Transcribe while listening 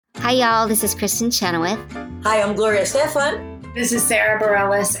Hi, y'all. This is Kristen Chenoweth. Hi, I'm Gloria Estefan. This is Sarah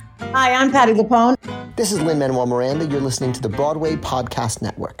Bareilles. Hi, I'm Patti LuPone. This is Lin-Manuel Miranda. You're listening to the Broadway Podcast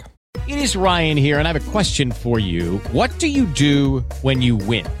Network. It is Ryan here, and I have a question for you. What do you do when you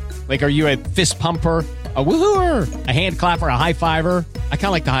win? Like, are you a fist pumper, a woohooer, a hand clapper, a high fiver? I kind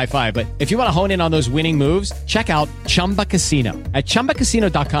of like the high five, but if you want to hone in on those winning moves, check out Chumba Casino. At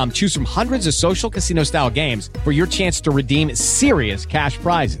ChumbaCasino.com, choose from hundreds of social casino-style games for your chance to redeem serious cash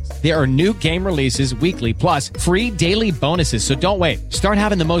prizes. There are new game releases weekly, plus free daily bonuses. So don't wait. Start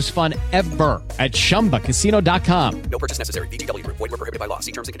having the most fun ever at ChumbaCasino.com. No purchase necessary. VGW. Void where prohibited by law.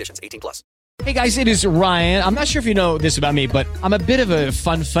 See terms and conditions. 18+. Hey guys, it is Ryan. I'm not sure if you know this about me, but I'm a bit of a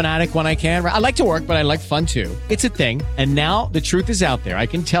fun fanatic when I can. I like to work, but I like fun too. It's a thing. And now the truth is out there. I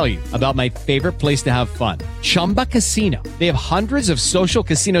can tell you about my favorite place to have fun. Chumba Casino. They have hundreds of social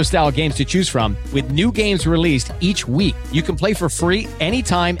casino style games to choose from with new games released each week. You can play for free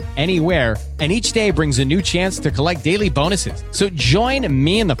anytime, anywhere. And each day brings a new chance to collect daily bonuses. So join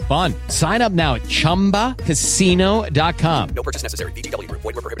me in the fun. Sign up now at ChumbaCasino.com. No purchase necessary. VGW. Void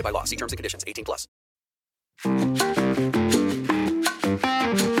where prohibited by law. See terms and conditions. 18+.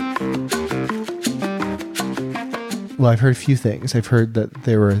 Well, I've heard a few things. I've heard that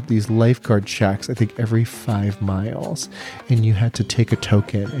there were these lifeguard shacks, I think every 5 miles, and you had to take a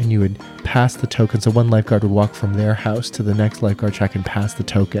token and you would pass the token. So one lifeguard would walk from their house to the next lifeguard shack and pass the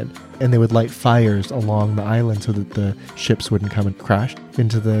token. And they would light fires along the island so that the ships wouldn't come and crash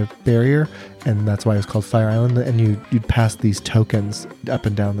into the barrier. And that's why it was called Fire Island. And you'd pass these tokens up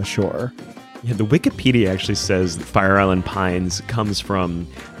and down the shore. Yeah, the Wikipedia actually says that Fire Island pines comes from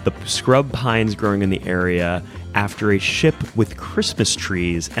the scrub pines growing in the area after a ship with Christmas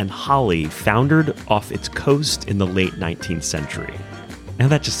trees and holly foundered off its coast in the late 19th century. Now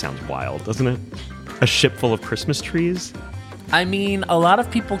that just sounds wild, doesn't it? A ship full of Christmas trees? I mean, a lot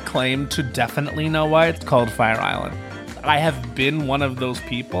of people claim to definitely know why it's called Fire Island. I have been one of those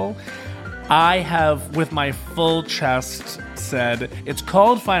people. I have, with my full chest, said it's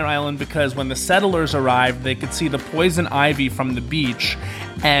called Fire Island because when the settlers arrived, they could see the poison ivy from the beach,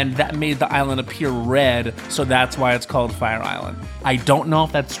 and that made the island appear red, so that's why it's called Fire Island. I don't know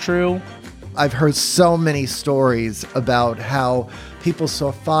if that's true. I've heard so many stories about how people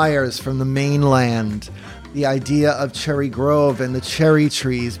saw fires from the mainland, the idea of Cherry Grove and the cherry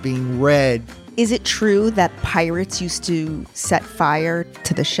trees being red. Is it true that pirates used to set fire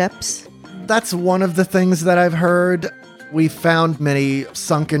to the ships? That's one of the things that I've heard. We found many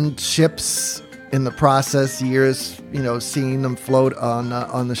sunken ships in the process, years, seeing them float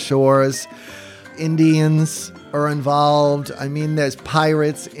on the shores. Indians are involved. I mean, there's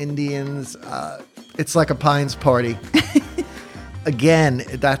pirates, Indians. It's like a Pines party. Again,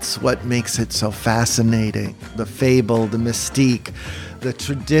 that's what makes it so fascinating. The fable, the mystique, the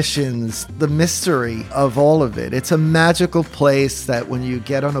traditions, the mystery of all of it. It's a magical place that when you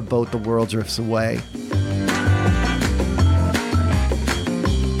get on a boat, the world drifts away.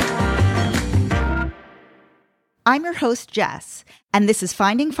 I'm your host, Jess, and this is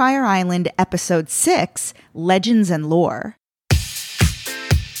Finding Fire Island, Episode 6, Legends and Lore.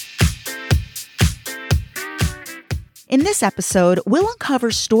 In this episode, we'll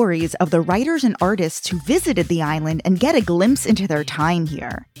uncover stories of the writers and artists who visited the island and get a glimpse into their time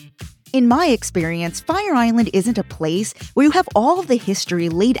here. In my experience, Fire Island isn't a place where you have all of the history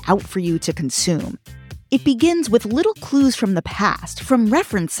laid out for you to consume. It begins with little clues from the past, from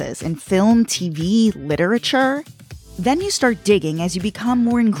references in film, TV, literature. Then you start digging as you become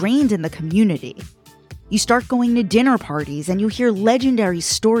more ingrained in the community. You start going to dinner parties and you hear legendary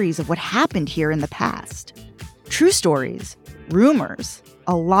stories of what happened here in the past. True stories, rumors,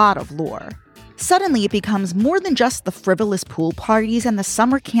 a lot of lore. Suddenly it becomes more than just the frivolous pool parties and the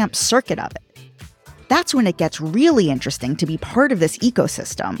summer camp circuit of it. That's when it gets really interesting to be part of this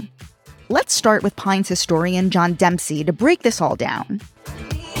ecosystem. Let's start with Pines historian John Dempsey to break this all down.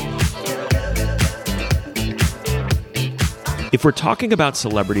 If we're talking about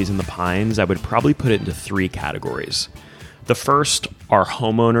celebrities in the Pines, I would probably put it into 3 categories. The first are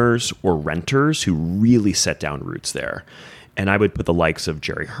homeowners or renters who really set down roots there. And I would put the likes of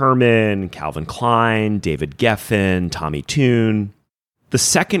Jerry Herman, Calvin Klein, David Geffen, Tommy Tune. The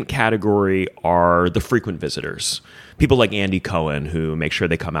second category are the frequent visitors. People like Andy Cohen, who make sure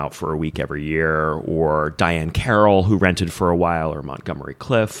they come out for a week every year, or Diane Carroll, who rented for a while, or Montgomery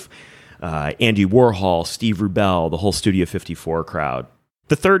Clift, Andy Warhol, Steve Rubell, the whole Studio 54 crowd.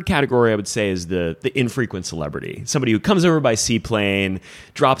 The third category I would say is the infrequent celebrity. Somebody who comes over by seaplane,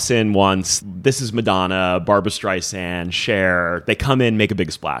 drops in once. This is Madonna, Barbra Streisand, Cher. They come in, make a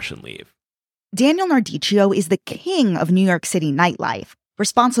big splash, and leave. Daniel Nardicchio is the king of New York City nightlife.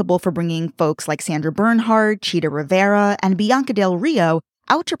 responsible for bringing folks like Sandra Bernhard, Chita Rivera, and Bianca Del Rio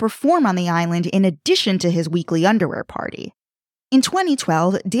out to perform on the island in addition to his weekly underwear party. In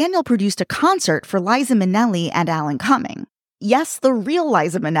 2012, Daniel produced a concert for Liza Minnelli and Alan Cumming. Yes, the real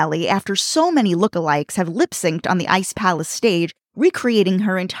Liza Minnelli, after so many lookalikes have lip-synced on the Ice Palace stage, recreating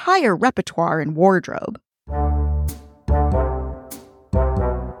her entire repertoire and wardrobe.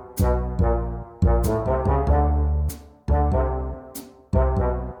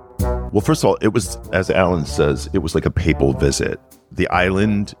 Well, first of all, it was, as Alan says, it was like a papal visit. The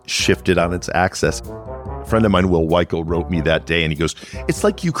island shifted on its axis. A friend of mine, Will Weichel, wrote me that day, and he goes, it's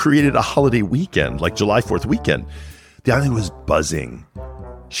like you created a holiday weekend, like July 4th weekend. The island was buzzing.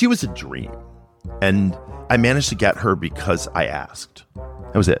 She was a dream. And I managed to get her because I asked.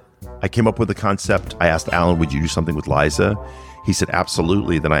 That was it. I came up with the concept. I asked Alan, would you do something with Liza? He said,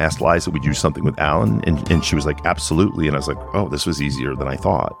 absolutely. Then I asked Liza, would you do something with Alan? And she was like, absolutely. And I was like, oh, this was easier than I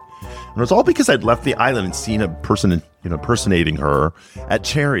thought. And it was all because I'd left the island and seen a person, impersonating her at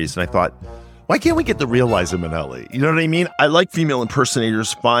Cherries. And I thought, why can't we get the real Liza Minnelli? You know what I mean? I like female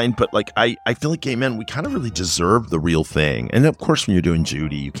impersonators, fine. But I feel like gay men, we kind of really deserve the real thing. And of course, when you're doing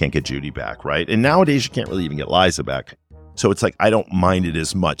Judy, you can't get Judy back, right? And nowadays, you can't really even get Liza back. So it's like, I don't mind it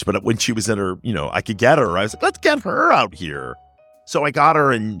as much. But when she was at her, I could get her. I was like, let's get her out here. So I got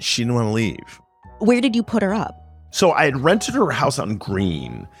her and she didn't want to leave. Where did you put her up? So I had rented her house on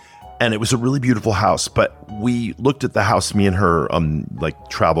Green, and it was a really beautiful house. But we looked at the house, me and her,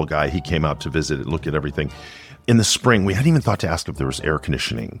 travel guy, he came out to visit and look at everything. In the spring, we hadn't even thought to ask if there was air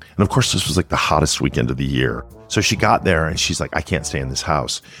conditioning. And of course, this was like the hottest weekend of the year. So she got there and she's like, I can't stay in this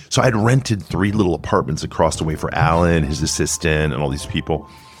house. So I had rented 3 little apartments across the way for Alan, his assistant, and all these people.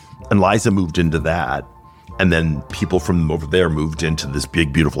 And Liza moved into that. And then people from over there moved into this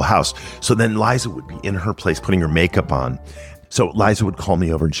big, beautiful house. So then Liza would be in her place putting her makeup on. So Liza would call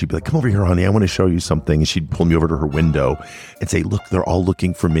me over and she'd be like, come over here, honey, I want to show you something. And she'd pull me over to her window and say, look, they're all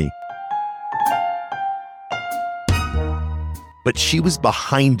looking for me. But she was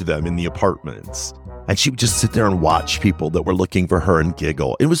behind them in the apartments. And she would just sit there and watch people that were looking for her and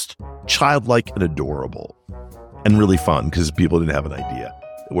giggle. It was childlike and adorable and really fun because people didn't have an idea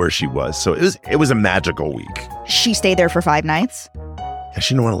where she was. So it was a magical week. She stayed there for 5 nights? Yeah,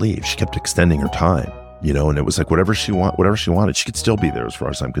 she didn't want to leave. She kept extending her time, and it was like whatever she wanted, she could still be there as far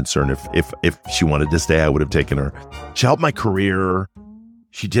as I'm concerned. If she wanted to stay, I would have taken her. She helped my career.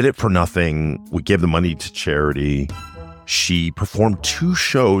 She did it for nothing. We gave the money to charity. She performed 2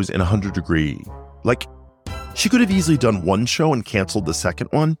 shows in 100 Degree. Like, she could have easily done 1 show and canceled the second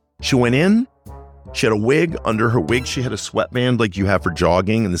one. She went in. She had a wig. Under her wig, she had a sweatband like you have for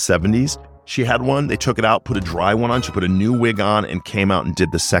jogging in the 70s. She had one. They took it out, put a dry one on. She put a new wig on and came out and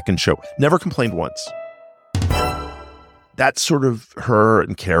did the second show. Never complained once. That's sort of her,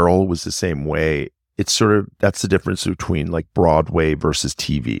 and Carol was the same way. It's sort of, that's the difference between like Broadway versus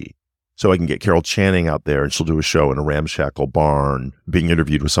TV. So I can get Carol Channing out there and she'll do a show in a ramshackle barn, being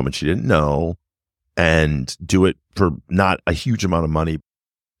interviewed with someone she didn't know, and do it for not a huge amount of money.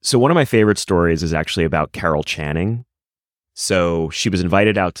 So one of my favorite stories is actually about Carol Channing. So she was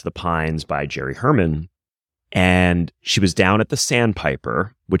invited out to the Pines by Jerry Herman, and she was down at the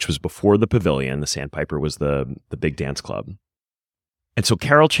Sandpiper, which was before the Pavilion. The Sandpiper was the big dance club. And so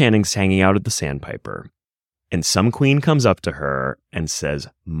Carol Channing's hanging out at the Sandpiper, and some queen comes up to her and says,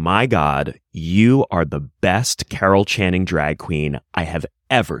 my God, you are the best Carol Channing drag queen I have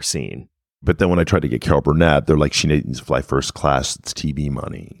ever seen. But then when I tried to get Carol Burnett, they're like, she needs to fly first class. It's TV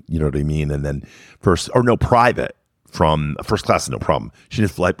money. You know what I mean? And then private from first class, no problem. She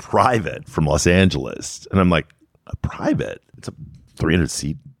needs to fly private from Los Angeles. And I'm like, a private? It's a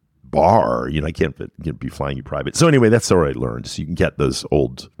 300-seat bar. I can't be flying you private. So anyway, that's where I learned. So you can get those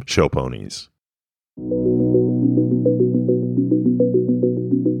old show ponies.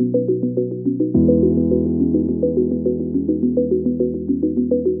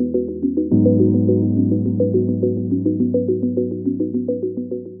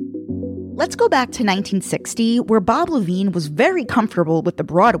 Let's go back to 1960, where Bob Levine was very comfortable with the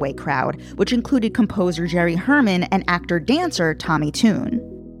Broadway crowd, which included composer Jerry Herman and actor-dancer Tommy Tune.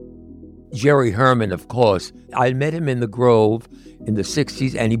 Jerry Herman, of course. I met him in the Grove in the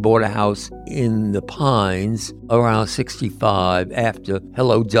 60s, and he bought a house in the Pines around 65 after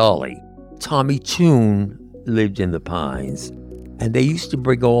Hello, Dolly. Tommy Tune lived in the Pines, and they used to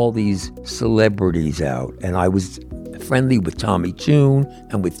bring all these celebrities out, and I was friendly with Tommy Tune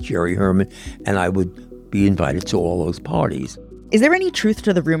and with Jerry Herman, and I would be invited to all those parties. Is there any truth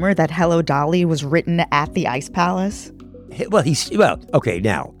to the rumor that Hello, Dolly was written at the Ice Palace?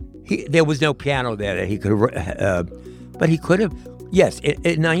 Now, there was no piano there that he could have, but he could have. Yes,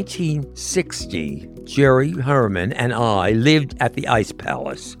 in 1960, Jerry Herman and I lived at the Ice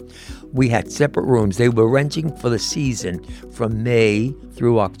Palace. We had separate rooms. They were renting for the season from May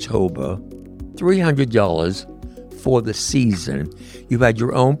through October. $300 for the season. You had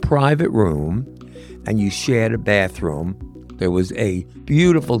your own private room, and you shared a bathroom. There was a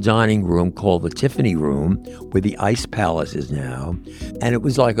beautiful dining room called the Tiffany Room, where the Ice Palace is now. And it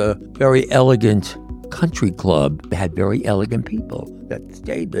was like a very elegant country club. They had very elegant people that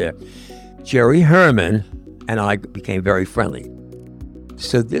stayed there. Jerry Herman and I became very friendly.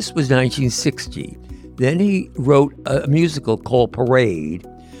 So this was 1960. Then he wrote a musical called Parade,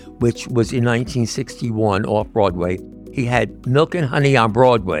 which was in 1961 off-Broadway. He had Milk and Honey on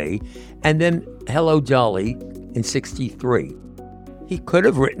Broadway, and then Hello, Dolly in 63. He could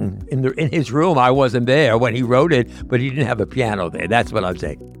have written in his room. I wasn't there when he wrote it, but he didn't have a piano there. That's what I'm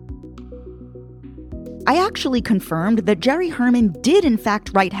saying. I actually confirmed that Jerry Herman did in fact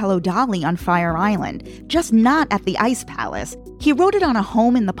write Hello, Dolly on Fire Island, just not at the Ice Palace. He wrote it on a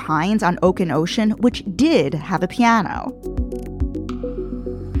home in the Pines on Oak and Ocean, which did have a piano.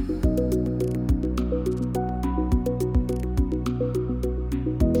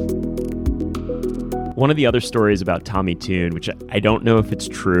 One of the other stories about Tommy Tune, which I don't know if it's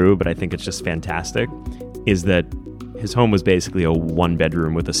true, but I think it's just fantastic, is that his home was basically a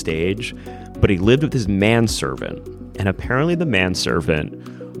one-bedroom with a stage, but he lived with his manservant. And apparently the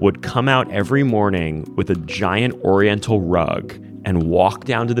manservant would come out every morning with a giant oriental rug and walk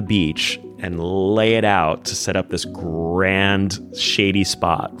down to the beach and lay it out to set up this grand, shady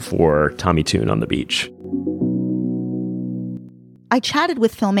spot for Tommy Tune on the beach. I chatted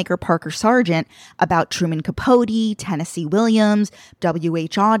with filmmaker Parker Sargent about Truman Capote, Tennessee Williams,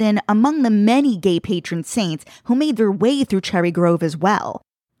 W.H. Auden, among the many gay patron saints who made their way through Cherry Grove as well.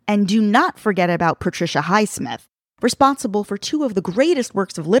 And do not forget about Patricia Highsmith, responsible for two of the greatest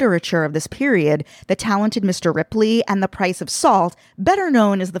works of literature of this period, The Talented Mr. Ripley and The Price of Salt, better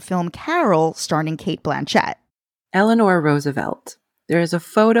known as the film Carol, starring Cate Blanchett. Eleanor Roosevelt. There is a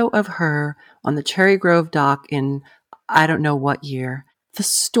photo of her on the Cherry Grove dock in I don't know what year. The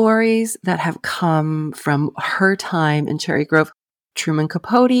stories that have come from her time in Cherry Grove. Truman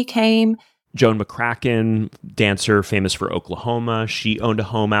Capote came. Joan McCracken, dancer famous for Oklahoma. She owned a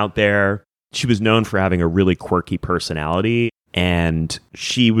home out there. She was known for having a really quirky personality. And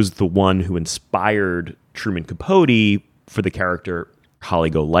she was the one who inspired Truman Capote for the character Holly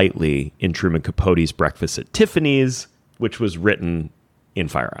Golightly in Truman Capote's Breakfast at Tiffany's, which was written in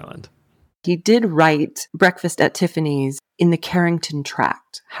Fire Island. He did write Breakfast at Tiffany's in the Carrington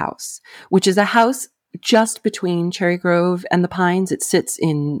Tract house, which is a house just between Cherry Grove and the Pines. It sits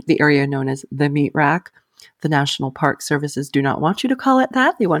in the area known as the Meat Rack. The National Park Services do not want you to call it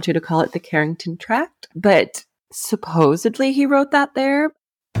that. They want you to call it the Carrington Tract. But supposedly he wrote that there.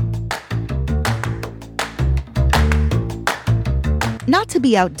 Not to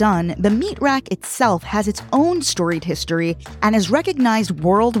be outdone, the Meat Rack itself has its own storied history and is recognized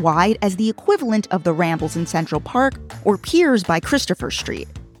worldwide as the equivalent of the Rambles in Central Park or Piers by Christopher Street.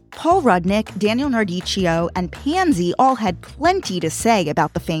 Paul Rudnick, Daniel Nardicchio, and Pansy all had plenty to say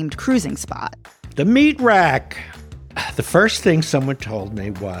about the famed cruising spot. The Meat Rack. The first thing someone told me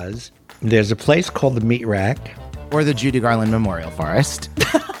was, there's a place called the Meat Rack. Or the Judy Garland Memorial Forest.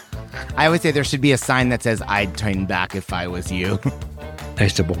 I would say there should be a sign that says, I'd turn back if I was you. I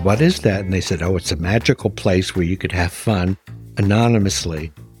said, well, what is that? And they said, oh, it's a magical place where you could have fun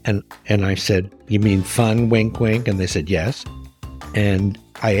anonymously. And I said, you mean fun, wink, wink? And they said, yes. And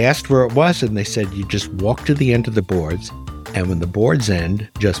I asked where it was, and they said, you just walk to the end of the boards, and when the boards end,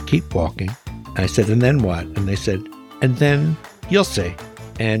 just keep walking. I said, and then what? And they said, and then you'll see.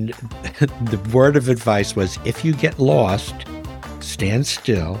 And the word of advice was, if you get lost, stand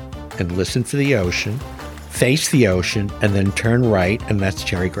still and listen for the ocean, face the ocean, and then turn right, and that's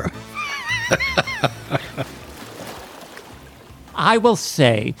Cherry Grove. I will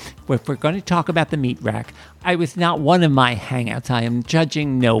say, if we're going to talk about the Meat Rack, I was not one of my hangouts. I am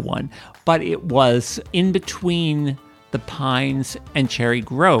judging no one. But it was in between the Pines and Cherry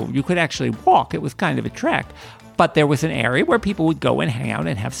Grove. You could actually walk. It was kind of a trek. But there was an area where people would go and hang out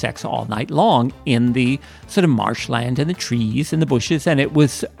and have sex all night long in the sort of marshland and the trees and the bushes. And it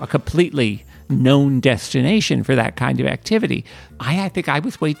was a completely known destination for that kind of activity. I think I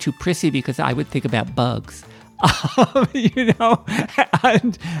was way too prissy because I would think about bugs.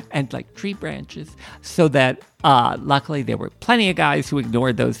 And like tree branches, so that luckily there were plenty of guys who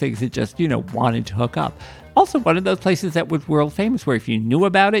ignored those things and just, wanted to hook up. Also, one of those places that was world famous where if you knew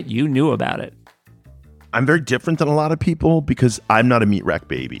about it, you knew about it. I'm very different than a lot of people because I'm not a meat rack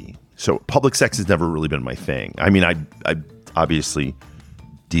baby. So public sex has never really been my thing. I mean, I obviously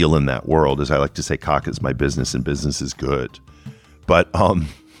deal in that world. As I like to say, cock is my business and business is good. But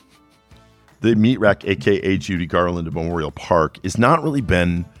the meat rack, aka Judy Garland Memorial Park, has not really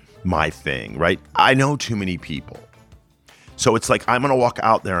been my thing, right? I know too many people. So it's like I'm going to walk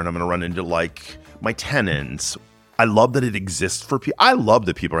out there and I'm going to run into like my tenants. I love that it exists for people. I love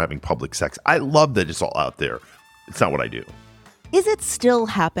that people are having public sex. I love that it's all out there. It's not what I do. Is it still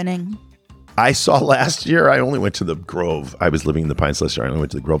happening? I saw last year, I only went to the Grove. I was living in the Pines last year. I only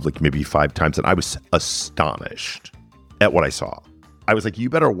went to the Grove like maybe 5 times, and I was astonished at what I saw. I was like, you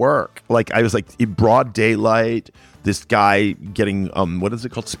better work. Like, I was like, in broad daylight, this guy getting, what is it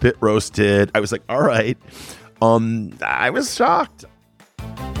called? Spit roasted. I was like, all right. I was shocked.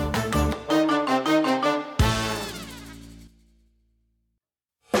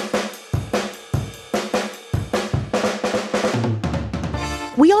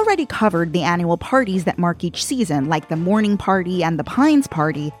 We already covered the annual parties that mark each season, like the Morning Party and the Pines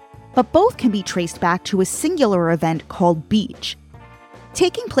Party, but both can be traced back to a singular event called Beach.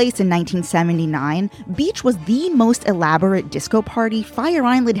 Taking place in 1979, Beach was the most elaborate disco party Fire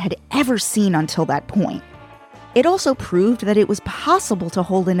Island had ever seen until that point. It also proved that it was possible to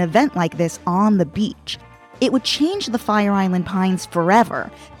hold an event like this on the beach. It would change the Fire Island Pines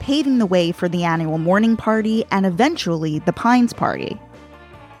forever, paving the way for the annual Morning Party and eventually the Pines Party.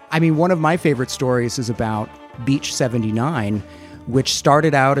 I mean, one of my favorite stories is about Beach 79, which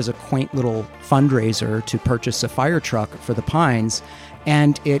started out as a quaint little fundraiser to purchase a fire truck for the Pines,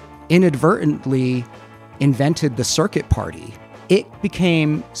 and it inadvertently invented the circuit party. It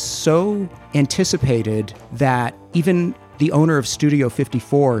became so anticipated that even the owner of Studio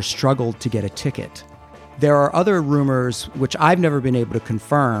 54 struggled to get a ticket. There are other rumors, which I've never been able to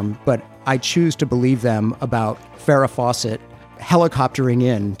confirm, but I choose to believe them, about Farrah Fawcett helicoptering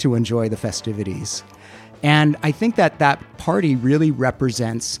in to enjoy the festivities. And I think that that party really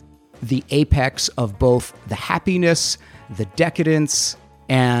represents the apex of both the happiness, the decadence,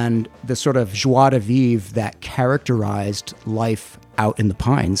 and the sort of joie de vivre that characterized life out in the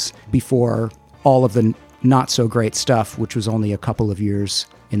Pines before all of the not-so-great stuff, which was only a couple of years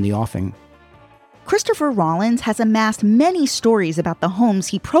in the offing. Christopher Rollins has amassed many stories about the homes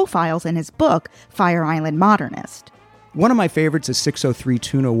he profiles in his book, Fire Island Modernist. One of my favorites is 603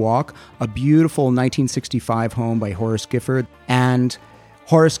 Tuna Walk, a beautiful 1965 home by Horace Gifford. And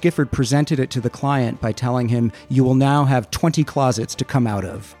Horace Gifford presented it to the client by telling him, you will now have 20 closets to come out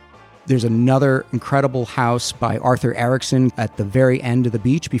of. There's another incredible house by Arthur Erickson at the very end of the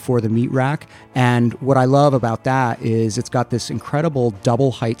beach before the meat rack. And what I love about that is it's got this incredible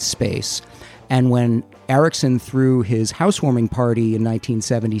double height space. And when Erickson threw his housewarming party in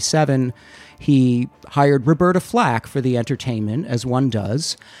 1977, he hired Roberta Flack for the entertainment, as one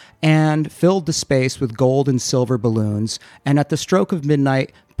does, and filled the space with gold and silver balloons, and at the stroke of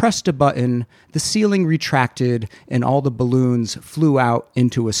midnight, pressed a button, the ceiling retracted, and all the balloons flew out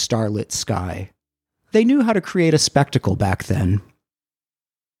into a starlit sky. They knew how to create a spectacle back then.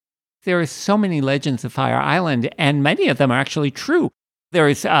 There are so many legends of Fire Island, and many of them are actually true. There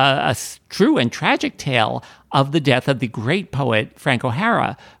is a true and tragic tale of the death of the great poet Frank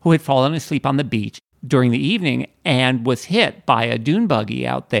O'Hara, who had fallen asleep on the beach during the evening and was hit by a dune buggy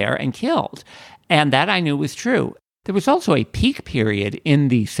out there and killed. And that I knew was true. There was also a peak period in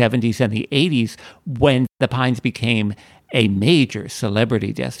the 70s and the 80s when the Pines became a major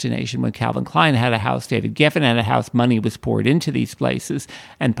celebrity destination. When Calvin Klein had a house, David Geffen had a house, money was poured into these places,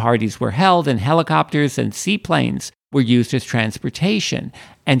 and parties were held, and helicopters and seaplanes were used as transportation.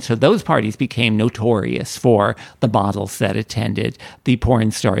 And so those parties became notorious for the models that attended, the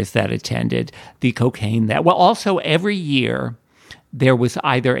porn stars that attended, the cocaine that... Well, also every year, there was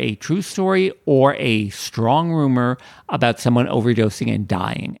either a true story or a strong rumor about someone overdosing and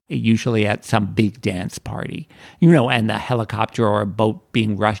dying, usually at some big dance party, and the helicopter or a boat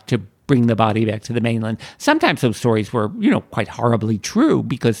being rushed to bring the body back to the mainland. Sometimes those stories were, quite horribly true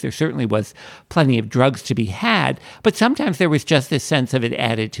because there certainly was plenty of drugs to be had, but sometimes there was just this sense of it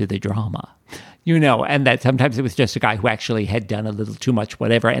added to the drama, and that sometimes it was just a guy who actually had done a little too much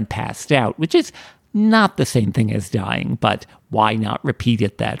whatever and passed out, which is not the same thing as dying, but why not repeat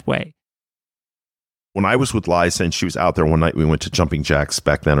it that way? When I was with Liza and she was out there one night, we went to Jumping Jacks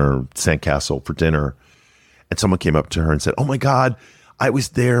back then, or Sandcastle, for dinner, and someone came up to her and said, "Oh my God, I was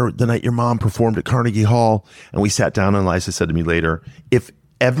there the night your mom performed at Carnegie Hall." And we sat down, and Liza said to me later, if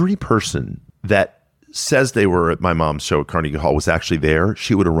every person that says they were at my mom's show at Carnegie Hall was actually there,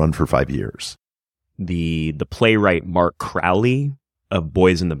 she would have run for 5 years. The playwright Mark Crowley of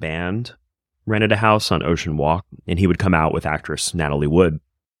Boys in the Band rented a house on Ocean Walk, and he would come out with actress Natalie Wood.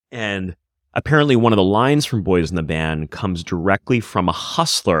 And Apparently, one of the lines from Boys in the Band comes directly from a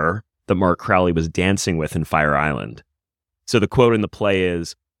hustler that Mark Crowley was dancing with in Fire Island. So the quote in the play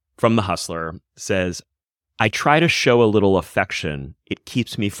is, from the hustler, says, "I try to show a little affection. It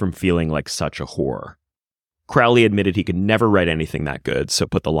keeps me from feeling like such a whore." Crowley admitted he could never write anything that good, so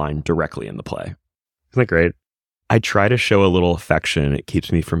put the line directly in the play. Isn't that great? I try to show a little affection. It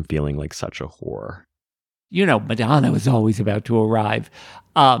keeps me from feeling like such a whore. You know, Madonna was always about to arrive.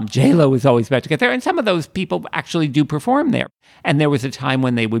 J-Lo was always about to get there. And some of those people actually do perform there. And there was a time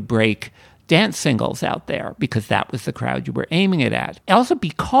when they would break dance singles out there because that was the crowd you were aiming it at. Also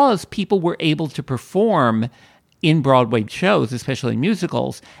because people were able to perform in Broadway shows, especially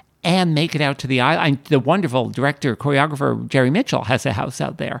musicals, and make it out to the island. The wonderful director, choreographer Jerry Mitchell has a house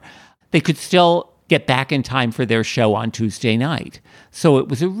out there. They could still get back in time for their show on Tuesday night. So it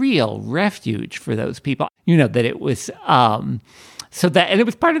was a real refuge for those people. You know, that it was, and it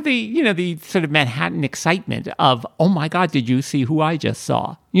was part of the, you know, the sort of Manhattan excitement of, oh my God, did you see who I just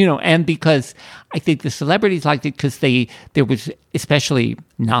saw? You know, and because I think the celebrities liked it because there was especially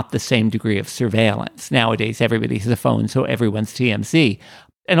not the same degree of surveillance. Nowadays, everybody has a phone, so everyone's TMZ.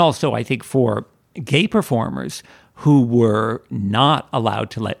 And also, I think for gay performers who were not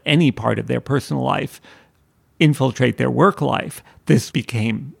allowed to let any part of their personal life infiltrate their work life, this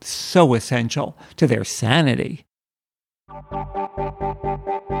became so essential to their sanity.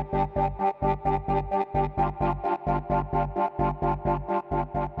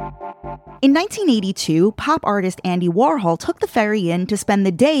 In 1982, pop artist Andy Warhol took the ferry in to spend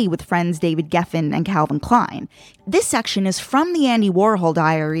the day with friends David Geffen and Calvin Klein. This section is from the Andy Warhol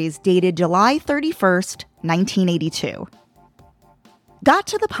diaries dated July 31st, 1982. Got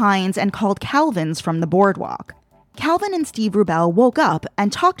to the Pines and called Calvin's from the boardwalk. Calvin and Steve Rubell woke up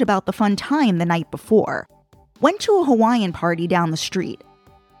and talked about the fun time the night before. Went to a Hawaiian party down the street.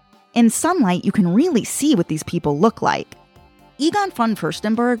 In sunlight, you can really see what these people look like. Egon von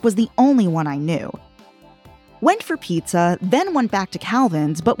Furstenberg was the only one I knew. Went for pizza, then went back to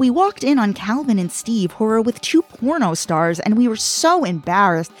Calvin's, but we walked in on Calvin and Steve, who were with two porno stars, and we were so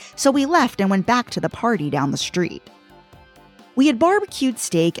embarrassed, so we left and went back to the party down the street. We had barbecued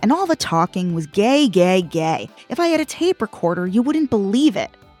steak, and all the talking was gay, gay, gay. If I had a tape recorder, you wouldn't believe it.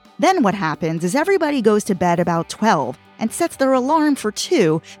 Then what happens is everybody goes to bed about 12 and sets their alarm for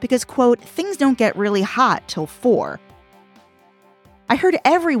 2 because, quote, things don't get really hot till 4. I heard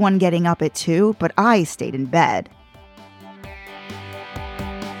everyone getting up at 2, but I stayed in bed.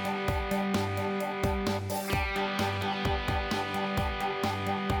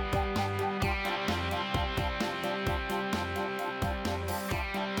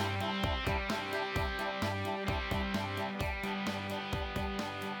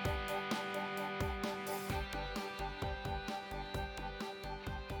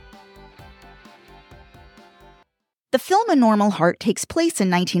 The film A Normal Heart takes place in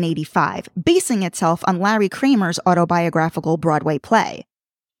 1985, basing itself on Larry Kramer's autobiographical Broadway play.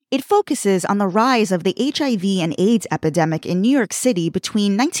 It focuses on the rise of the HIV and AIDS epidemic in New York City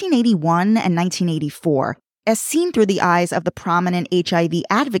between 1981 and 1984, as seen through the eyes of the prominent HIV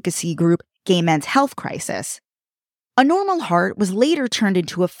advocacy group Gay Men's Health Crisis. A Normal Heart was later turned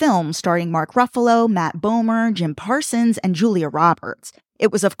into a film starring Mark Ruffalo, Matt Bomer, Jim Parsons, and Julia Roberts.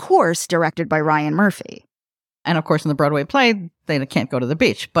 It was, of course, directed by Ryan Murphy. And of course, in the Broadway play, they can't go to the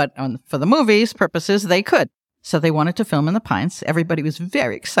beach. But for the movie's purposes, they could. So they wanted to film in the Pines. Everybody was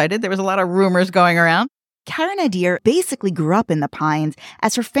very excited. There was a lot of rumors going around. Karen Adair basically grew up in the Pines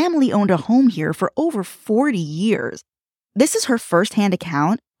as her family owned a home here for over 40 years. This is her firsthand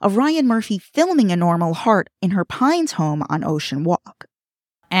account of Ryan Murphy filming A Normal Heart in her Pines home on Ocean Walk.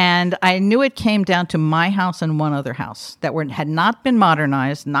 And I knew it came down to my house and one other house that had not been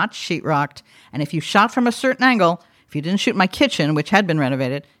modernized, not sheetrocked. And if you shot from a certain angle, if you didn't shoot my kitchen, which had been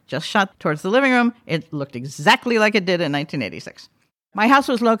renovated, just shot towards the living room, it looked exactly like it did in 1986. My house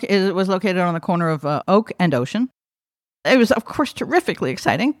was located on the corner of Oak and Ocean. It was, of course, terrifically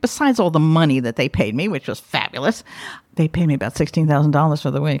exciting, besides all the money that they paid me, which was fabulous. They paid me about $16,000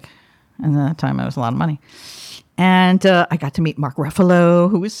 for the week. And at that time, it was a lot of money. And I got to meet Mark Ruffalo,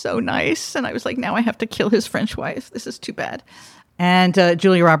 who was so nice. And I was like, now I have to kill his French wife. This is too bad. And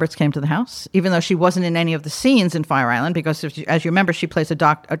Julia Roberts came to the house, even though she wasn't in any of the scenes in Fire Island, because as you remember, she plays a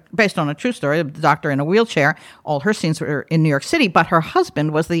doctor, based on a true story, a doctor in a wheelchair. All her scenes were in New York City, but her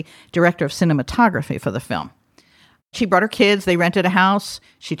husband was the director of cinematography for the film. She brought her kids. They rented a house.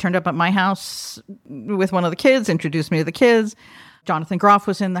 She turned up at my house with one of the kids, introduced me to the kids. Jonathan Groff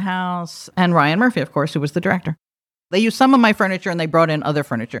was in the house, and Ryan Murphy, of course, who was the director. They used some of my furniture and they brought in other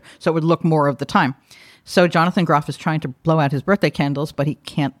furniture, so it would look more of the time. So Jonathan Groff is trying to blow out his birthday candles, but he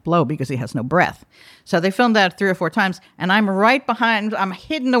can't blow because he has no breath. So they filmed that 3 or 4 times, and I'm right behind, I'm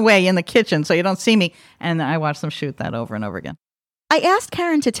hidden away in the kitchen so you don't see me, and I watch them shoot that over and over again. I asked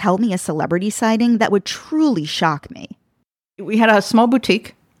Karen to tell me a celebrity sighting that would truly shock me. We had a small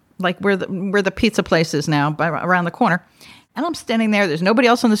boutique, like where the pizza place is now, around the corner. And I'm standing there. There's nobody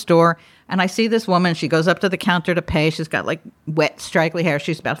else in the store. And I see this woman. She goes up to the counter to pay. She's got like wet, straggly hair.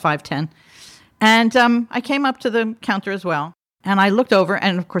 She's about 5'10". And I came up to the counter as well. And I looked over.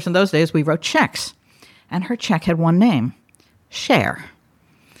 And, of course, in those days, we wrote checks. And her check had one name, Cher.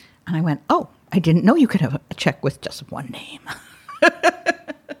 And I went, oh, I didn't know you could have a check with just one name.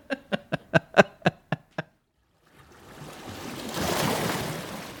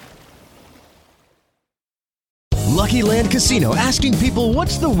 Lucky Land Casino, asking people,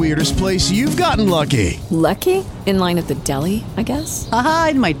 what's the weirdest place you've gotten lucky? Lucky? In line at the deli, I guess? Aha,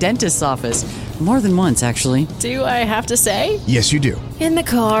 in my dentist's office. More than once, actually. Do I have to say? Yes, you do. In the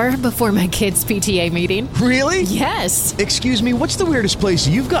car before my kids' PTA meeting. Really? Yes. Excuse me, what's the weirdest place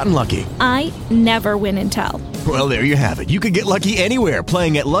you've gotten lucky? I never win and tell. Well, there you have it. You can get lucky anywhere,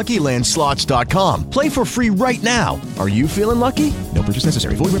 playing at LuckyLandSlots.com. Play for free right now. Are you feeling lucky? No purchase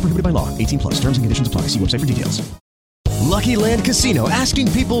necessary. Void where prohibited by law. 18+. Terms and conditions apply. See website for details. Lucky Land Casino,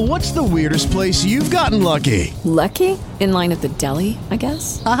 asking people, what's the weirdest place you've gotten lucky? Lucky? In line at the deli, I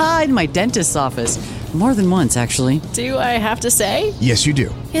guess? Aha, in my dentist's office. More than once, actually. Do I have to say? Yes, you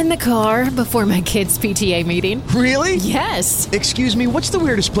do. In the car before my kids' PTA meeting. Really? Yes. Excuse me, what's the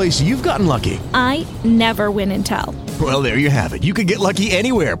weirdest place you've gotten lucky? I never win and tell. Well, there you have it. You can get lucky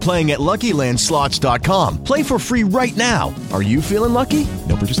anywhere, playing at LuckyLandSlots.com. Play for free right now. Are you feeling lucky?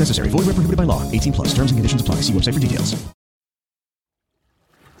 No purchase necessary. Void where prohibited by law. 18+. Terms and conditions apply. See website for details.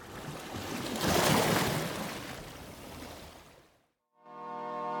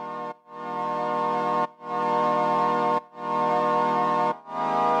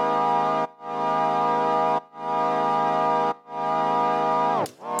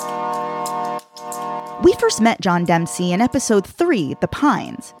 We first met John Dempsey in episode 3, The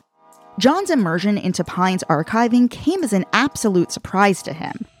Pines. John's immersion into Pines archiving came as an absolute surprise to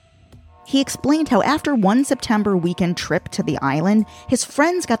him. He explained how after one September weekend trip to the island, his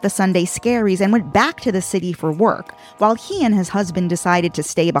friends got the Sunday scaries and went back to the city for work, while he and his husband decided to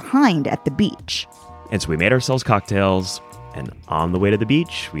stay behind at the beach. And so we made ourselves cocktails, and on the way to the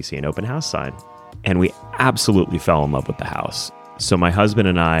beach, we see an open house sign. And we absolutely fell in love with the house. So my husband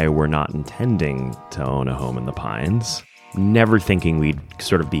and I were not intending to own a home in the Pines, never thinking we'd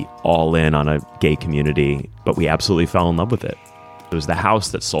sort of be all in on a gay community, but we absolutely fell in love with it. It was the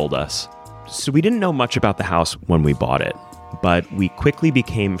house that sold us. So we didn't know much about the house when we bought it, but we quickly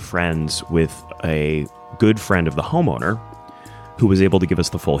became friends with a good friend of the homeowner who was able to give us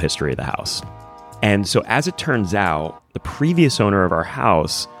the full history of the house. And so as it turns out, the previous owner of our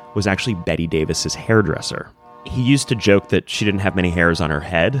house was actually Betty Davis's hairdresser. He used to joke that she didn't have many hairs on her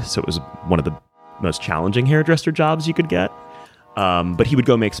head, so it was one of the most challenging hairdresser jobs you could get. But he would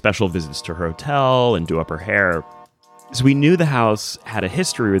go make special visits to her hotel and do up her hair. So we knew the house had a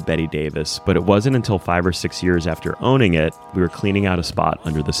history with Betty Davis, but it wasn't until 5 or 6 years after owning it, we were cleaning out a spot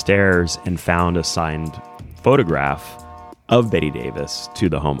under the stairs and found a signed photograph of Betty Davis to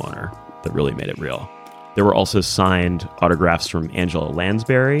the homeowner that really made it real. There were also signed autographs from Angela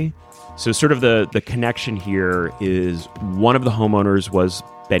Lansbury. So sort of the connection here is one of the homeowners was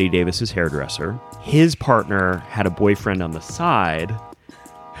Betty Davis's hairdresser. His partner had a boyfriend on the side,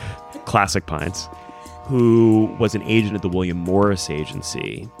 classic Pines, who was an agent at the William Morris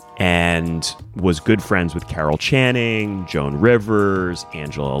Agency and was good friends with Carol Channing, Joan Rivers,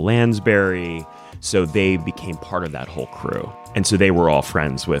 Angela Lansbury. So they became part of that whole crew. And so they were all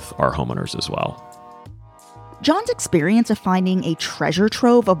friends with our homeowners as well. John's experience of finding a treasure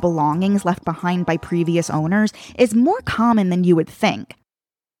trove of belongings left behind by previous owners is more common than you would think.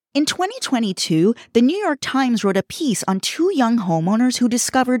 In 2022, the New York Times wrote a piece on 2 young homeowners who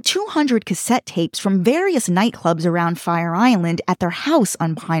discovered 200 cassette tapes from various nightclubs around Fire Island at their house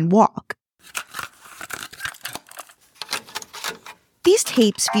on Pine Walk. These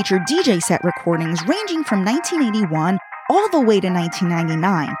tapes feature DJ set recordings ranging from 1981 all the way to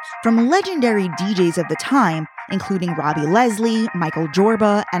 1999 from legendary DJs of the time, including Robbie Leslie, Michael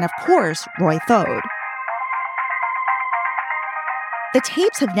Jorba, and of course, Roy Thode. The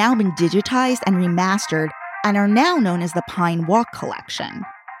tapes have now been digitized and remastered and are now known as the Pine Walk Collection.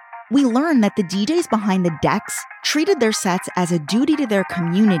 We learned that the DJs behind the decks treated their sets as a duty to their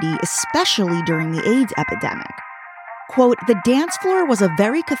community, especially during the AIDS epidemic. Quote, "The dance floor was a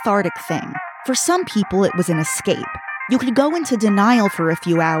very cathartic thing. For some people, it was an escape. You could go into denial for a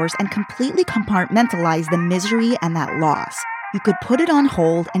few hours and completely compartmentalize the misery and that loss. You could put it on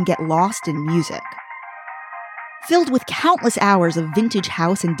hold and get lost in music. Filled with countless hours of vintage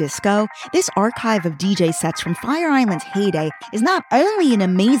house and disco, this archive of DJ sets from Fire Island's heyday is not only an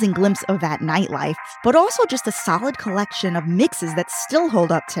amazing glimpse of that nightlife, but also just a solid collection of mixes that still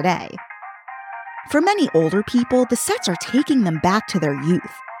hold up today. For many older people, the sets are taking them back to their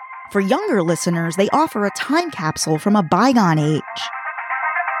youth. For younger listeners, they offer a time capsule from a bygone age.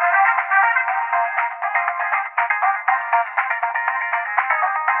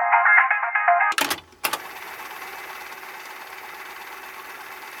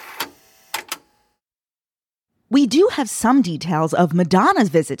 We do have some details of Madonna's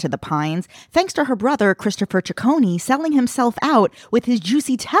visit to the Pines, thanks to her brother Christopher Ciccone selling himself out with his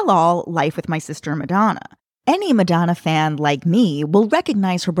juicy tell-all, Life with My Sister Madonna. Any Madonna fan like me will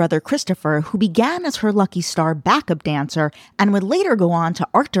recognize her brother Christopher, who began as her Lucky Star backup dancer and would later go on to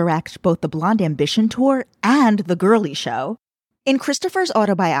art direct both the Blonde Ambition Tour and The Girly Show. In Christopher's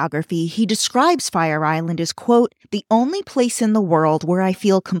autobiography, he describes Fire Island as, quote, the only place in the world where I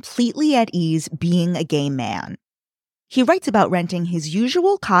feel completely at ease being a gay man. He writes about renting his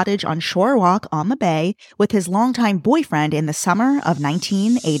usual cottage on Shore Walk on the bay with his longtime boyfriend in the summer of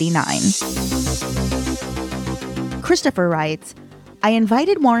 1989. Christopher writes, I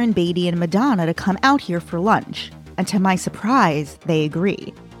invited Warren Beatty and Madonna to come out here for lunch, and to my surprise, they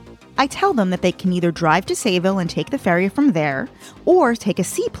agree. I tell them that they can either drive to Sayville and take the ferry from there, or take a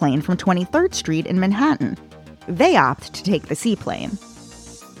seaplane from 23rd Street in Manhattan. They opt to take the seaplane.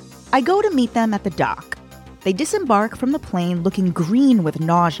 I go to meet them at the dock. They disembark from the plane looking green with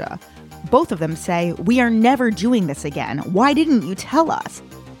nausea. Both of them say, we are never doing this again. Why didn't you tell us?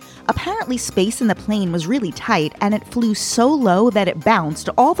 Apparently, space in the plane was really tight, and it flew so low that it bounced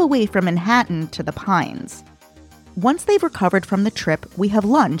all the way from Manhattan to the Pines. Once they've recovered from the trip, we have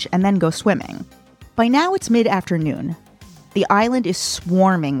lunch and then go swimming. By now it's mid-afternoon. The island is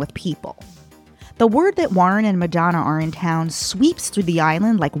swarming with people. The word that Warren and Madonna are in town sweeps through the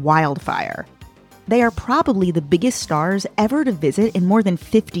island like wildfire. They are probably the biggest stars ever to visit in more than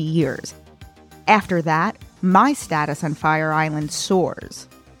 50 years. After that, my status on Fire Island soars.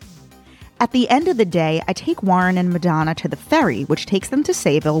 At the end of the day, I take Warren and Madonna to the ferry, which takes them to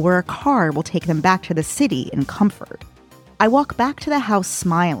Sayville, where a car will take them back to the city in comfort. I walk back to the house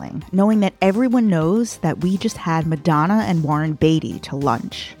smiling, knowing that everyone knows that we just had Madonna and Warren Beatty to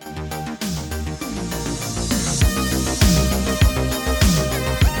lunch.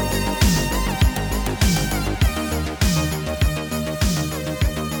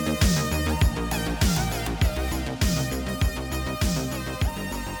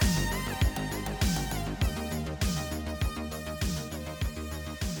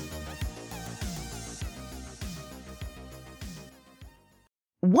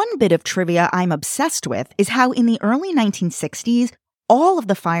 One bit of trivia I'm obsessed with is how in the early 1960s, all of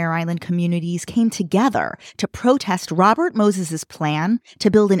the Fire Island communities came together to protest Robert Moses' plan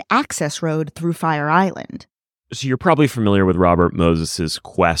to build an access road through Fire Island. So you're probably familiar with Robert Moses'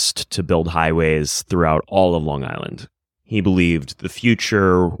 quest to build highways throughout all of Long Island. He believed the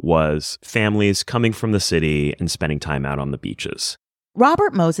future was families coming from the city and spending time out on the beaches.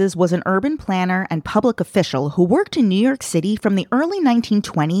 Robert Moses was an urban planner and public official who worked in New York City from the early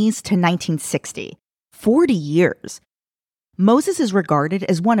 1920s to 1960, 40 years. Moses is regarded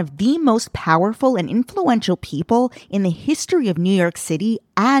as one of the most powerful and influential people in the history of New York City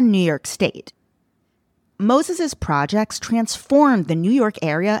and New York State. Moses' projects transformed the New York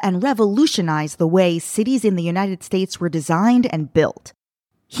area and revolutionized the way cities in the United States were designed and built.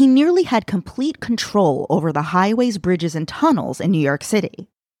 He nearly had complete control over the highways, bridges, and tunnels in New York City.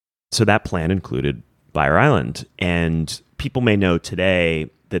 So that plan included Fire Island. And people may know today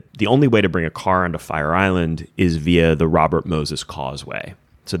that the only way to bring a car onto Fire Island is via the Robert Moses Causeway.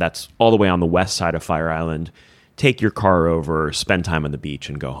 So that's all the way on the west side of Fire Island. Take your car over, spend time on the beach,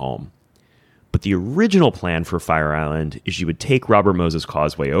 and go home. But the original plan for Fire Island is you would take Robert Moses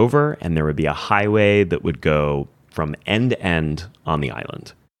Causeway over, and there would be a highway that would go from end to end on the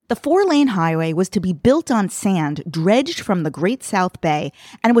island. The 4-lane highway was to be built on sand dredged from the Great South Bay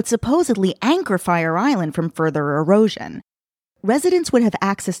and would supposedly anchor Fire Island from further erosion. Residents would have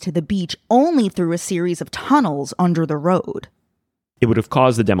access to the beach only through a series of tunnels under the road. It would have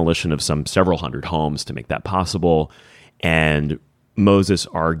caused the demolition of several hundred homes to make that possible, and Moses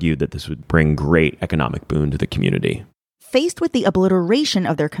argued that this would bring great economic boon to the community. Faced with the obliteration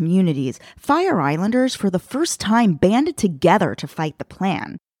of their communities, Fire Islanders for the first time banded together to fight the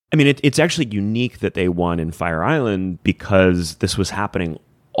plan. I mean, it's actually unique that they won in Fire Island because this was happening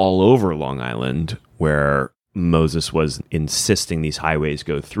all over Long Island where Moses was insisting these highways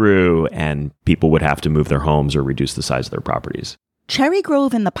go through and people would have to move their homes or reduce the size of their properties. Cherry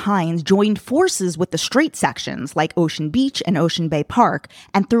Grove and the Pines joined forces with the straight sections like Ocean Beach and Ocean Bay Park,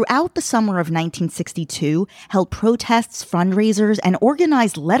 and throughout the summer of 1962 held protests, fundraisers, and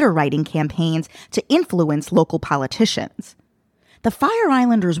organized letter-writing campaigns to influence local politicians. The Fire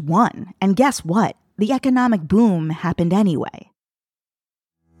Islanders won, and guess what? The economic boom happened anyway.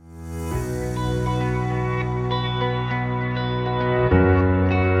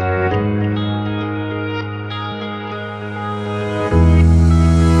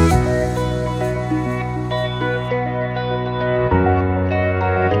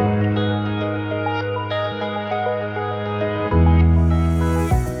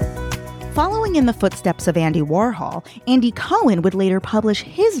 Following in the footsteps of Andy Warhol, Andy Cohen would later publish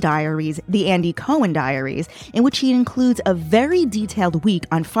his diaries, the Andy Cohen Diaries, in which he includes a very detailed week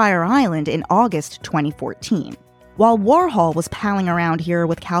on Fire Island in August 2014. While Warhol was palling around here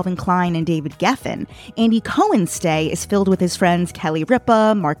with Calvin Klein and David Geffen, Andy Cohen's stay is filled with his friends Kelly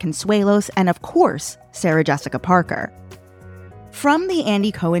Ripa, Mark Consuelos, and of course, Sarah Jessica Parker. From the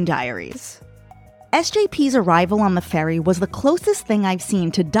Andy Cohen Diaries. SJP's arrival on the ferry was the closest thing I've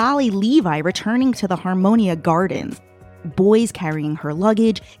seen to Dolly Levi returning to the Harmonia Gardens. Boys carrying her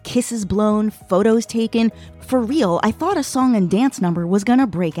luggage, kisses blown, photos taken. For real, I thought a song and dance number was gonna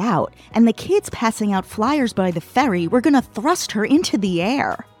break out, and the kids passing out flyers by the ferry were gonna thrust her into the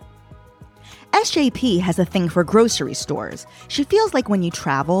air. SJP has a thing for grocery stores. She feels like when you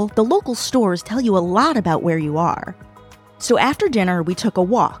travel, the local stores tell you a lot about where you are. So after dinner, we took a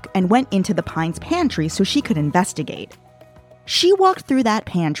walk and went into the Pines pantry so she could investigate. She walked through that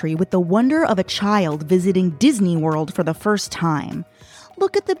pantry with the wonder of a child visiting Disney World for the first time.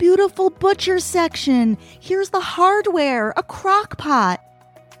 Look at the beautiful butcher section. Here's the hardware, a crock pot.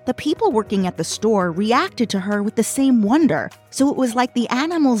 The people working at the store reacted to her with the same wonder, so it was like the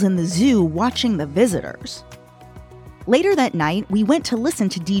animals in the zoo watching the visitors. Later that night, we went to listen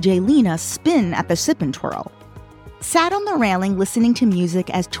to DJ Lena spin at the Sip and Twirl. Sat on the railing listening to music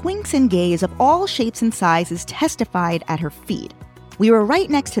as twinks and gays of all shapes and sizes testified at her feet. We were right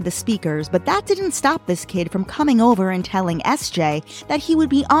next to the speakers, but that didn't stop this kid from coming over and telling SJ that he would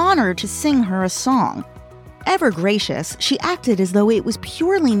be honored to sing her a song. Ever gracious, she acted as though it was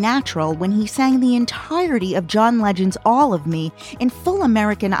purely natural when he sang the entirety of John Legend's All of Me in full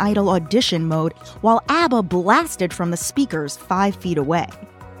American Idol audition mode while ABBA blasted from the speakers 5 feet away.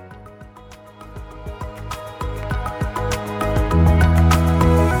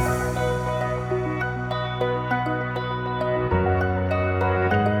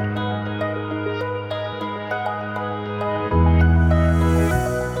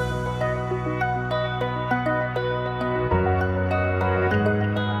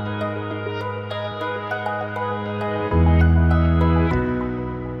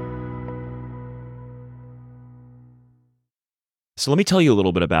 So let me tell you a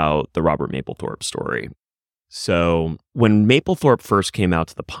little bit about the Robert Mapplethorpe story. So when Mapplethorpe first came out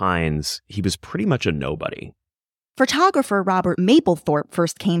to the Pines, he was pretty much a nobody. Photographer Robert Mapplethorpe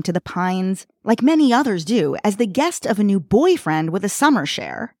first came to the Pines, like many others do, as the guest of a new boyfriend with a summer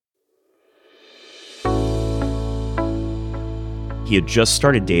share. He had just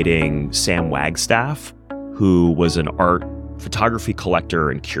started dating Sam Wagstaff, who was an art photography collector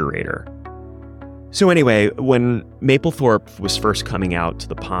and curator. So anyway, when Mapplethorpe was first coming out to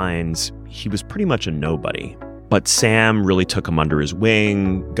the Pines, he was pretty much a nobody. But Sam really took him under his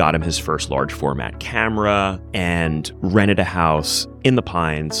wing, got him his first large format camera, and rented a house in the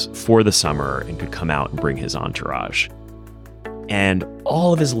Pines for the summer and could come out and bring his entourage. And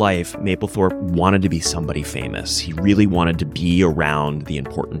all of his life, Mapplethorpe wanted to be somebody famous. He really wanted to be around the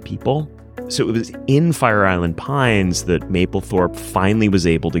important people. So it was in Fire Island Pines that Mapplethorpe finally was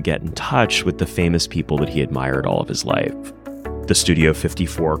able to get in touch with the famous people that he admired all of his life. The Studio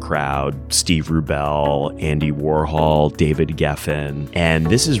 54 crowd, Steve Rubell, Andy Warhol, David Geffen, and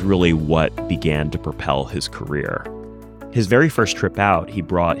this is really what began to propel his career. His very first trip out, he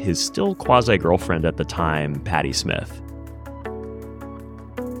brought his still quasi-girlfriend at the time, Patti Smith.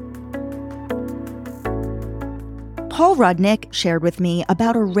 Paul Rudnick shared with me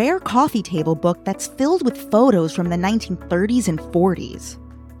about a rare coffee table book that's filled with photos from the 1930s and 40s.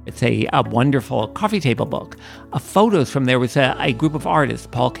 It's a wonderful coffee table book of photos from there was a group of artists,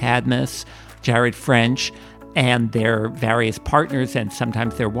 Paul Cadmus, Jared French, and their various partners and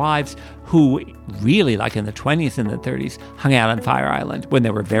sometimes their wives, who really, like in the 20s and the 30s, hung out on Fire Island when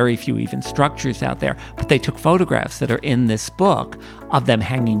there were very few even structures out there. But they took photographs that are in this book of them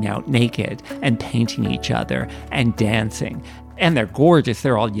hanging out naked and painting each other and dancing. And they're gorgeous.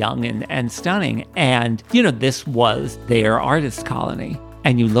 They're all young and stunning. And, this was their artist colony.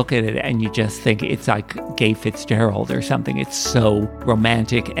 And you look at it and you just think it's like Gay Fitzgerald or something. It's so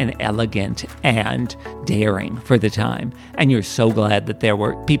romantic and elegant and daring for the time. And you're so glad that there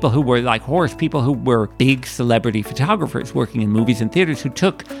were people who were like Horst, people who were big celebrity photographers working in movies and theaters who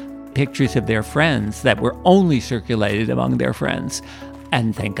took pictures of their friends that were only circulated among their friends.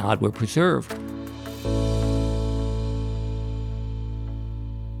 And thank God were preserved.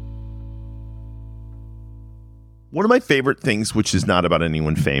 One of my favorite things, which is not about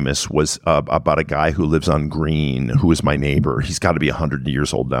anyone famous, was about a guy who lives on Green, who is my neighbor. He's got to be 100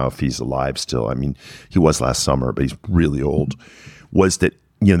 years old now if he's alive still. I mean, he was last summer, but he's really old. Was that,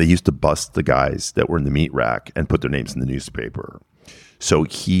 they used to bust the guys that were in the meat rack and put their names in the newspaper. So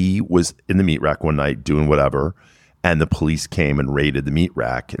he was in the meat rack one night doing whatever, and the police came and raided the meat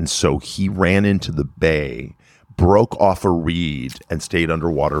rack. And so he ran into the bay, broke off a reed, and stayed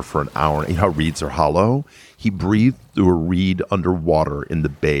underwater for an hour. You know how reeds are hollow? He breathed through a reed underwater in the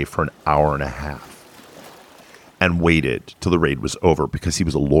bay for an hour and a half and waited till the raid was over because he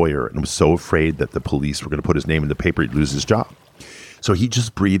was a lawyer and was so afraid that the police were going to put his name in the paper, he'd lose his job. So he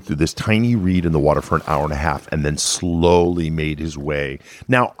just breathed through this tiny reed in the water for an hour and a half and then slowly made his way.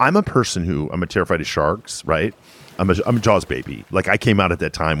 Now, I'm a person I'm terrified of sharks, right? I'm a Jaws baby. Like, I came out at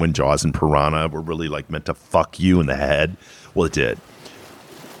that time when Jaws and Piranha were really like meant to fuck you in the head. Well, it did.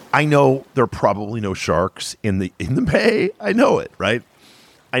 I know there are probably no sharks in the bay. I know it, right?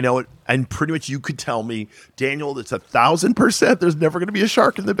 I know it. And pretty much you could tell me, Daniel, it's 1,000% there's never going to be a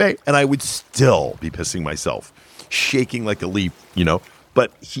shark in the bay. And I would still be pissing myself, shaking like a leaf,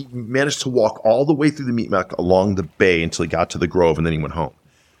 But he managed to walk all the way through the meat rack along the bay until he got to the Grove, and then he went home.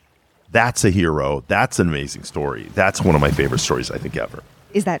 That's a hero. That's an amazing story. That's one of my favorite stories, I think, ever.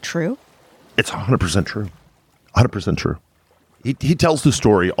 Is that true? It's 100% true. 100% true. He tells the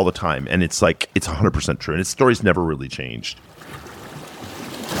story all the time, and it's like, it's 100% true. And his story's never really changed.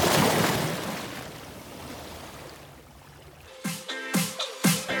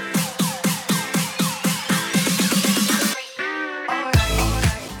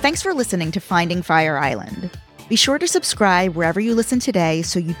 Thanks for listening to Finding Fire Island. Be sure to subscribe wherever you listen today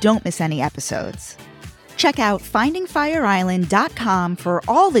so you don't miss any episodes. Check out findingfireisland.com for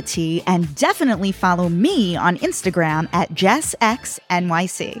all the tea, and definitely follow me on Instagram at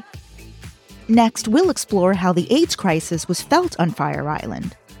JessXNYC. Next, we'll explore how the AIDS crisis was felt on Fire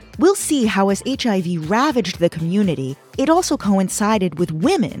Island. We'll see how as HIV ravaged the community, it also coincided with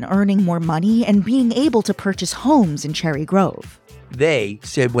women earning more money and being able to purchase homes in Cherry Grove. They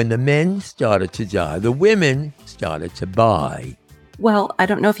said when the men started to die, the women started to buy. Well, I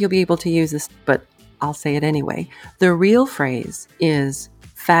don't know if you'll be able to use this, but I'll say it anyway. The real phrase is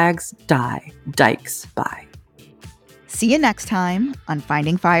fags die, dykes buy. See you next time on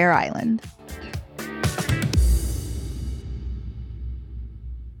Finding Fire Island.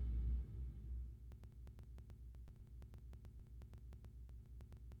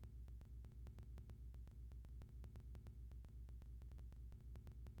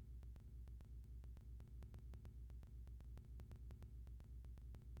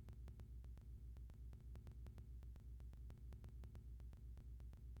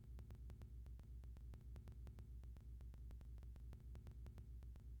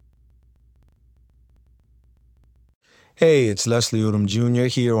 Hey, it's Leslie Odom Jr.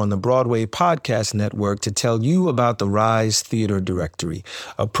 here on the Broadway Podcast Network to tell you about the Rise Theater Directory,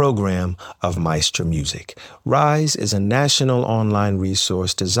 a program of Maestro Music. Rise is a national online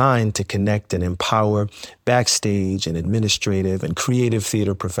resource designed to connect and empower backstage and administrative and creative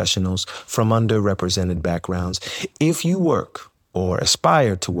theater professionals from underrepresented backgrounds. If you work or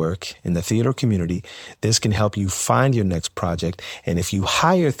aspire to work in the theater community, this can help you find your next project. And if you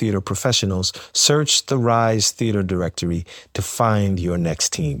hire theater professionals, search the Rise Theater Directory to find your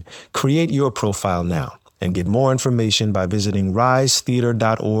next team. Create your profile now and get more information by visiting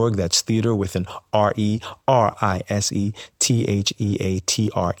risetheater.org. That's theater with an RISETHEATRE.org,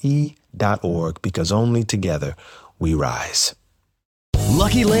 because only together we rise.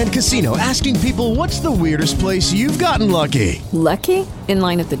 Lucky Land Casino, asking people, what's the weirdest place you've gotten lucky? Lucky? In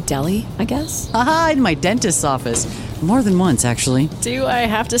line at the deli, I guess? Aha, in my dentist's office. More than once, actually. Do I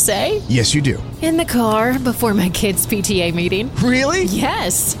have to say? Yes, you do. In the car before my kids' PTA meeting. Really?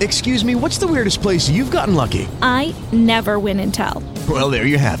 Yes. Excuse me, what's the weirdest place you've gotten lucky? I never win and tell. Well, there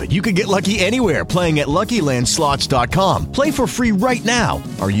you have it. You can get lucky anywhere, playing at LuckyLandSlots.com. Play for free right now.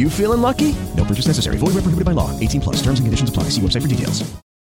 Are you feeling lucky? No purchase necessary. Void where prohibited by law. 18+. Terms and conditions apply. See website for details.